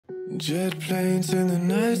Jet planes in the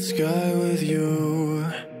night sky with you,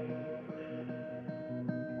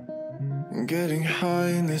 getting high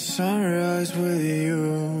in the sunrise with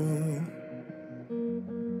you,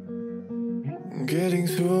 getting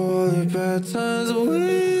through all the bad times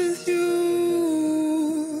with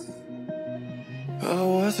you. I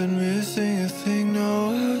wasn't missing a thing, no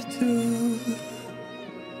I do.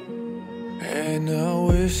 And I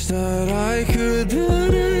wish that I could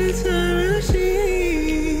build a time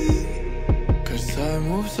machine, 'cause time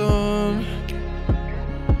moves on,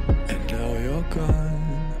 and now you're gone.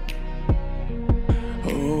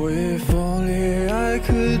 Oh, if only I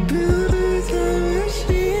could build a time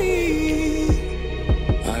machine,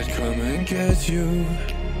 I'd come and get you.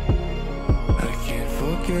 I can't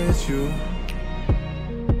forget you.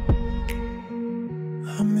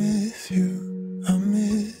 I miss you, I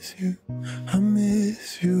miss you, I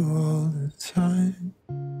miss you all the time.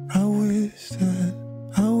 I wish that,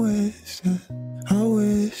 I wish that, I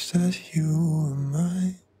wish that you were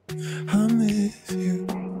mine. I miss you,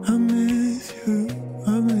 I miss you,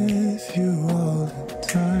 I miss you all the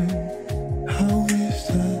time. I wish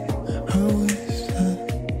that, I wish that,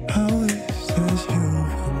 I wish that you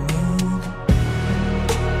were mine.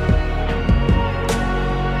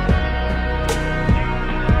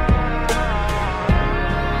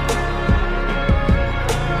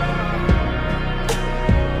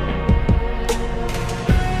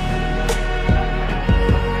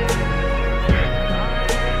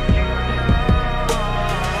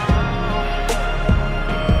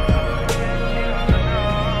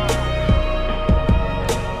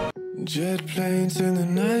 Jet planes in the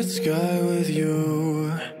night sky with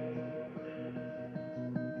you,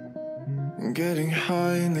 getting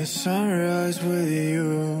high in the sunrise with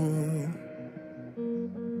you,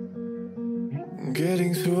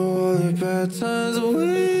 getting through all the bad times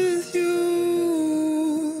with you.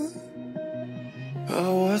 I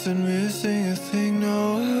wasn't missing a thing,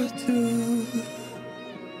 no I do.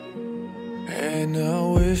 And I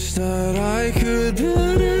wish that I could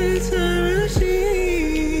build a time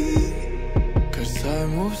machine, 'cause time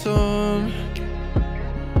moves on,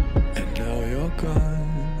 and now you're gone.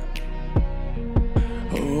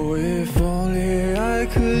 Oh, if only I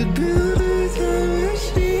could build a time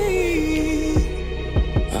machine,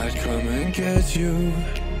 I'd come and get you.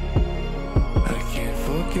 I can't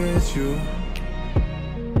forget you.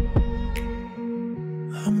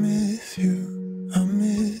 I miss you, I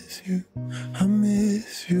miss you, I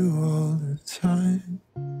miss you all the time.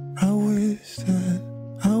 I wish that,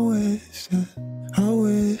 I wish that, I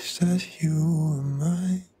wish that you were mine.